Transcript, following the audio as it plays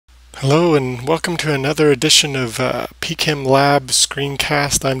Hello and welcome to another edition of PChem Lab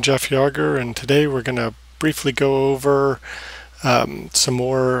Screencast. I'm Jeff Yager, and today we're going to briefly go over some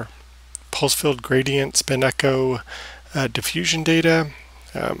more pulse field gradient spin echo diffusion data.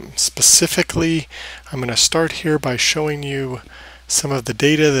 Specifically, I'm going to start here by showing you some of the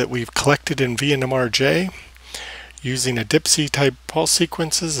data that we've collected in VNMRJ using a DIPSI type pulse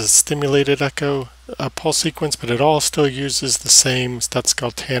sequences, a stimulated echo pulse sequence, but it all still uses the same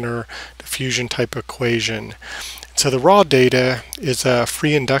Stutzgall-Tanner diffusion type equation. So the raw data is a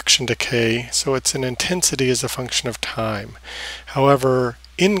free induction decay, so its an intensity as a function of time. However,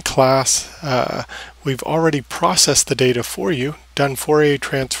 in class, we've already processed the data for you, done Fourier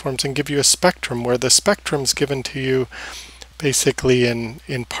transforms, and give you a spectrum where the spectrum's given to you basically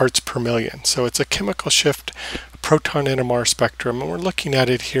in parts per million. So it's a chemical shift proton NMR spectrum, and we're looking at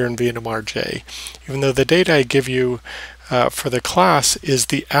it here in VNMRJ. Even though the data I give you for the class is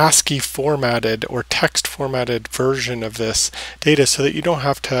the ASCII formatted or text formatted version of this data, so that you don't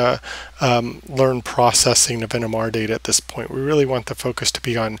have to learn processing of NMR data at this point. We really want the focus to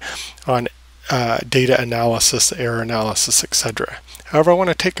be on data analysis, error analysis, etc. However, I want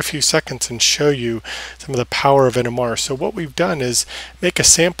to take a few seconds and show you some of the power of NMR. So what we've done is make a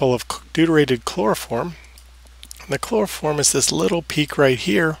sample of deuterated chloroform. And the chloroform is this little peak right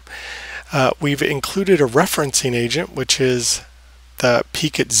here. We've included a referencing agent, which is the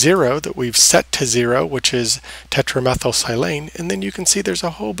peak at 0 that we've set to 0, which is tetramethylsilane. And then you can see there's a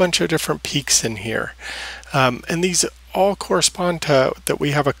whole bunch of different peaks in here. And these all correspond to that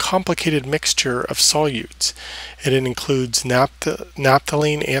we have a complicated mixture of solutes. It includes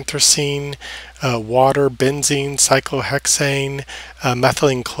naphthalene, anthracene, water, benzene, cyclohexane,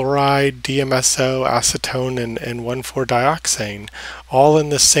 methylene chloride, DMSO, acetone, and 1,4-dioxane, all in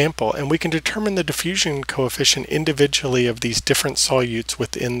this sample. And we can determine the diffusion coefficient individually of these different solutes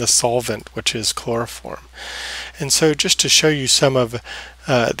within the solvent, which is chloroform. And so just to show you some of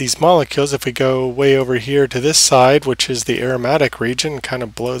these molecules, if we go way over here to this side, which is the aromatic region, kind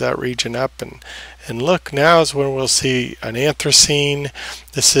of blow that region up and look, now is when we'll see an anthracene.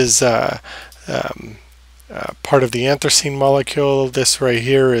 This is part of the anthracene molecule. This right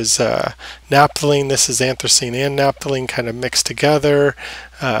here is naphthalene. This is anthracene and naphthalene kind of mixed together.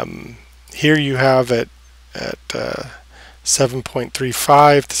 Here you have it at 7.35 to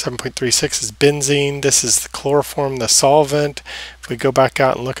 7.36 is benzene. This is the chloroform, the solvent. If we go back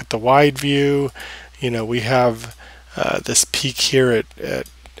out and look at the wide view, we have this peak here at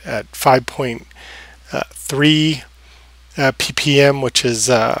 5.3 ppm, which is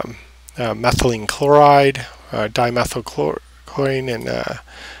methylene chloride, dimethylchlorine,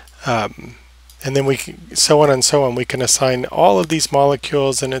 and then we can, so on and so on. We can assign all of these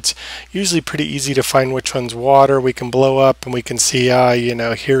molecules, and it's usually pretty easy to find which one's water. We can blow up and we can see,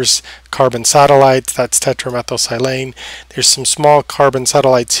 here's carbon satellites, that's tetramethylsilane. There's some small carbon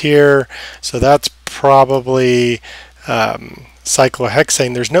satellites here, so that's probably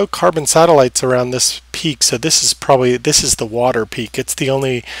cyclohexane. There's no carbon satellites around this peak, so this is the water peak. It's the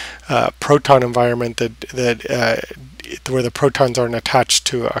only proton environment that where the protons aren't attached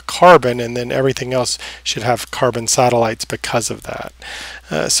to a carbon, and then everything else should have carbon satellites because of that.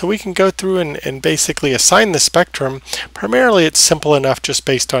 So we can go through and basically assign the spectrum. Primarily it's simple enough just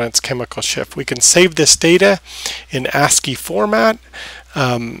based on its chemical shift. We can save this data in ASCII format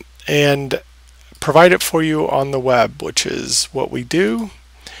and provide it for you on the web, which is what we do.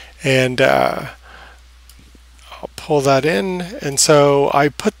 And I'll pull that in. And so I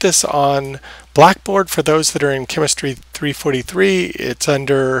put this on Blackboard for those that are in Chemistry 343. It's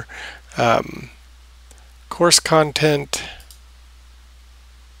under Course Content,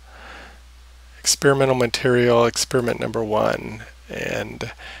 Experimental Material, Experiment Number 1.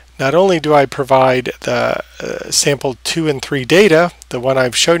 And not only do I provide the sample 2 and 3 data, the one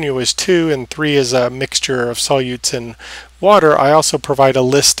I've shown you is 2 and 3 is a mixture of solutes and water, I also provide a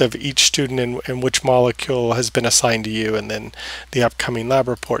list of each student and which molecule has been assigned to you, and then the upcoming lab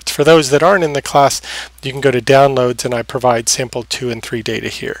reports. For those that aren't in the class, you can go to Downloads, and I provide sample 2 and 3 data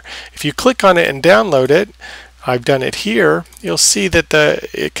here. If you click on it and download it, I've done it here, you'll see that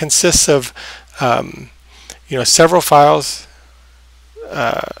it consists of several files,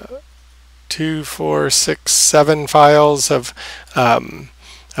 2, 4, 6, 7 files of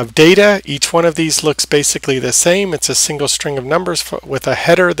data. Each one of these looks basically the same. It's a single string of numbers with a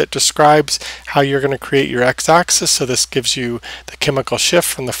header that describes how you're going to create your x-axis. So this gives you the chemical shift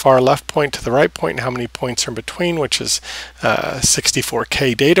from the far left point to the right point and how many points are in between, which is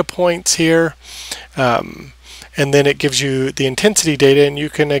 64K data points here. And then it gives you the intensity data, and you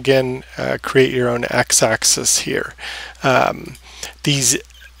can again create your own x-axis here. These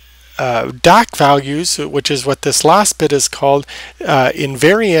DAC values, which is what this last bit is called, in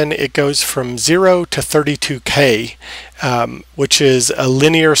Varian it goes from 0 to 32K, which is a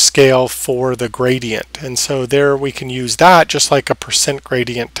linear scale for the gradient. And so there we can use that just like a percent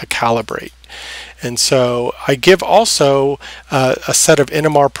gradient to calibrate. And so I give also a set of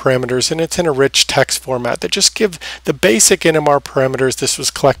NMR parameters, and it's in a rich text format that just give the basic NMR parameters. This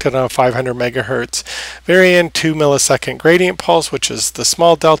was collected on a 500 megahertz Varian 2 millisecond gradient pulse, which is the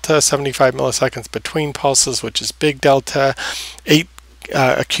small delta, 75 milliseconds between pulses, which is big delta, 8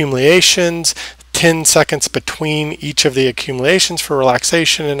 accumulations, 10 seconds between each of the accumulations for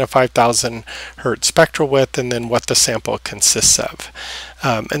relaxation, and a 5,000 hertz spectral width, and then what the sample consists of.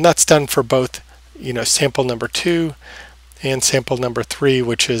 And that's done for both, sample number 2 and sample number 3,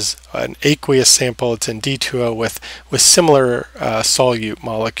 which is an aqueous sample. It's in D2O with similar solute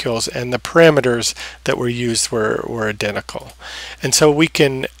molecules, and the parameters that were used were identical. And so we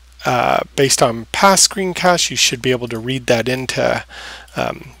can, based on past screencasts, you should be able to read that into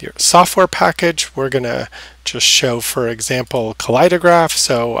your software package. We're going to just show, for example, kaleidograph.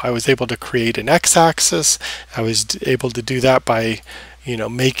 So I was able to create an x-axis. I was able to do that by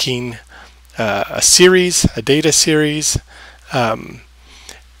making a series, a data series. I'll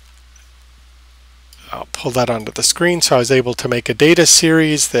pull that onto the screen. So I was able to make a data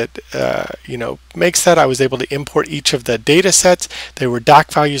series that makes that. I was able to import each of the data sets. They were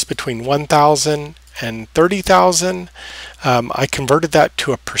DAC values between 1,000 and 30,000. I converted that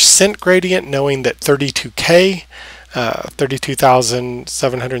to a percent gradient, knowing that 32K,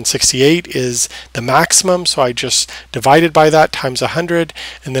 32,768 is the maximum, so I just divided by that times 100,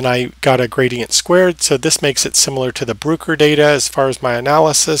 and then I got a gradient squared. So this makes it similar to the Bruker data as far as my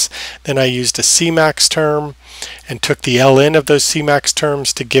analysis. Then I used a Cmax term and took the ln of those Cmax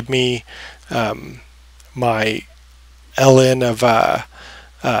terms to give me my ln of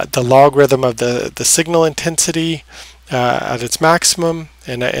the logarithm of the signal intensity at its maximum,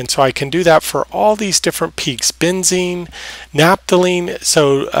 and so I can do that for all these different peaks: benzene, naphthalene.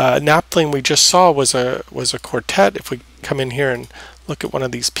 So naphthalene we just saw was a quartet. If we come in here and look at one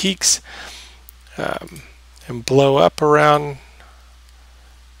of these peaks and blow up around,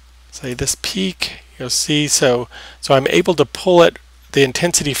 say, this peak, you'll see. So I'm able to pull it, the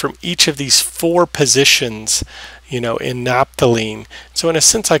intensity, from each of these 4 positions, in naphthalene. So in a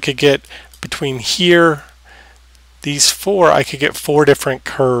sense, I could get between here, these 4, I could get 4 different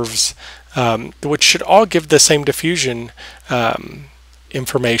curves, which should all give the same diffusion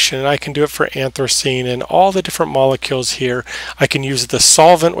information. And I can do it for anthracene and all the different molecules here. I can use the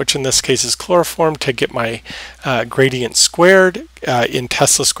solvent, which in this case is chloroform, to get my gradient squared in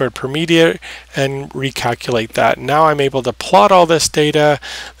Tesla squared per meter and recalculate that. Now I'm able to plot all this data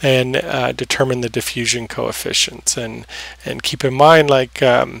and determine the diffusion coefficients. And keep in mind, like,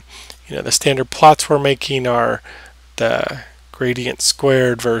 the standard plots we're making are the gradient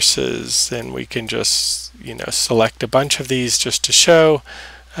squared versus, and we can just select a bunch of these just to show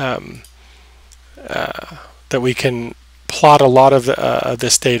that we can plot a lot of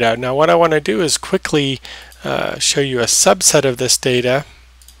this data. Now what I want to do is quickly show you a subset of this data,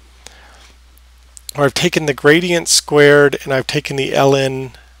 where I've taken the gradient squared and I've taken the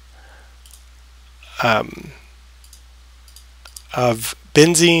ln of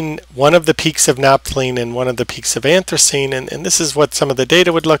benzene, one of the peaks of naphthalene, and one of the peaks of anthracene, and this is what some of the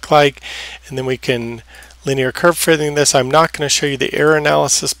data would look like. And then we can linear curve fitting this. I'm not going to show you the error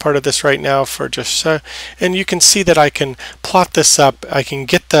analysis part of this right now, for just and you can see that I can plot this up. I can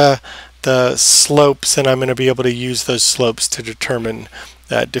get the slopes, and I'm going to be able to use those slopes to determine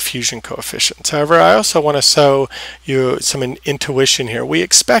diffusion coefficients. However, I also want to show you some intuition here. We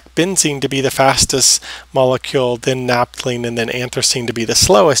expect benzene to be the fastest molecule, then naphthalene, and then anthracene to be the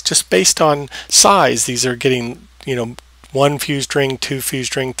slowest, just based on size. These are getting, 1 fused ring, 2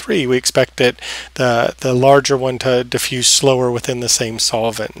 fused ring, 3. We expect it, the larger one, to diffuse slower within the same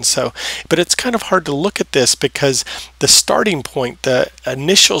solvent. And so, but it's kind of hard to look at this because the starting point, the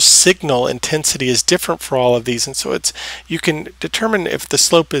initial signal intensity, is different for all of these, and so you can determine if the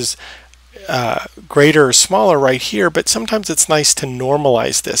slope is greater or smaller right here, but sometimes it's nice to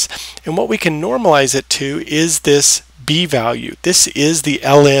normalize this. And what we can normalize it to is this B value. This is the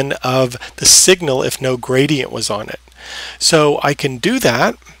ln of the signal if no gradient was on it. So I can do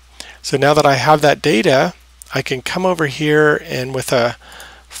that. So now that I have that data, I can come over here, and with a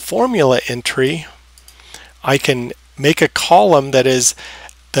formula entry, I can make a column that is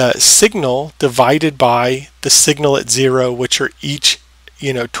the signal divided by the signal at 0, which are each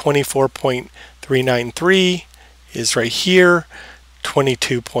 24.393 is right here,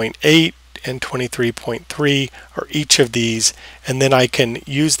 22.8 and 23.3 are each of these, and then I can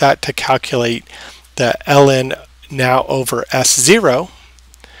use that to calculate the ln now over S0.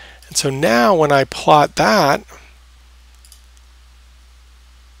 And so now when I plot that,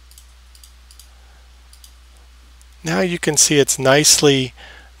 now you can see it's nicely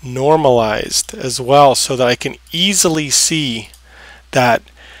normalized as well, so that I can easily see that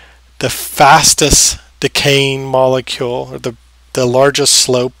the fastest decaying molecule, or the largest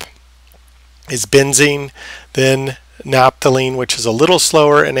slope, is benzene, then naphthalene, which is a little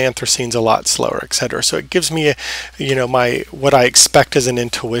slower, and anthracine's a lot slower, etc. So it gives me what I expect as an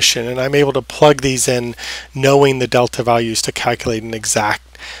intuition, and I'm able to plug these in knowing the delta values to calculate an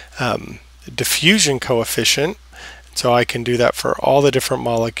exact diffusion coefficient. So I can do that for all the different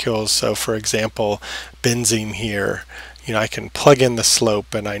molecules. So for example, benzene here, I can plug in the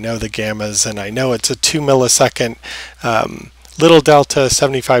slope, and I know the gammas, and I know it's a 2 millisecond little delta,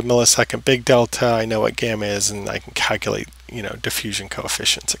 75 millisecond big delta. I know what gamma is, and I can calculate diffusion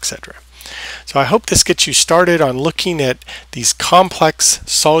coefficients, etc. So I hope this gets you started on looking at these complex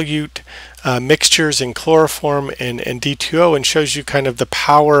solute mixtures in chloroform and D2O, and shows you kind of the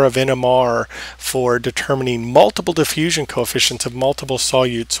power of NMR for determining multiple diffusion coefficients of multiple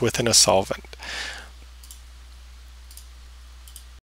solutes within a solvent.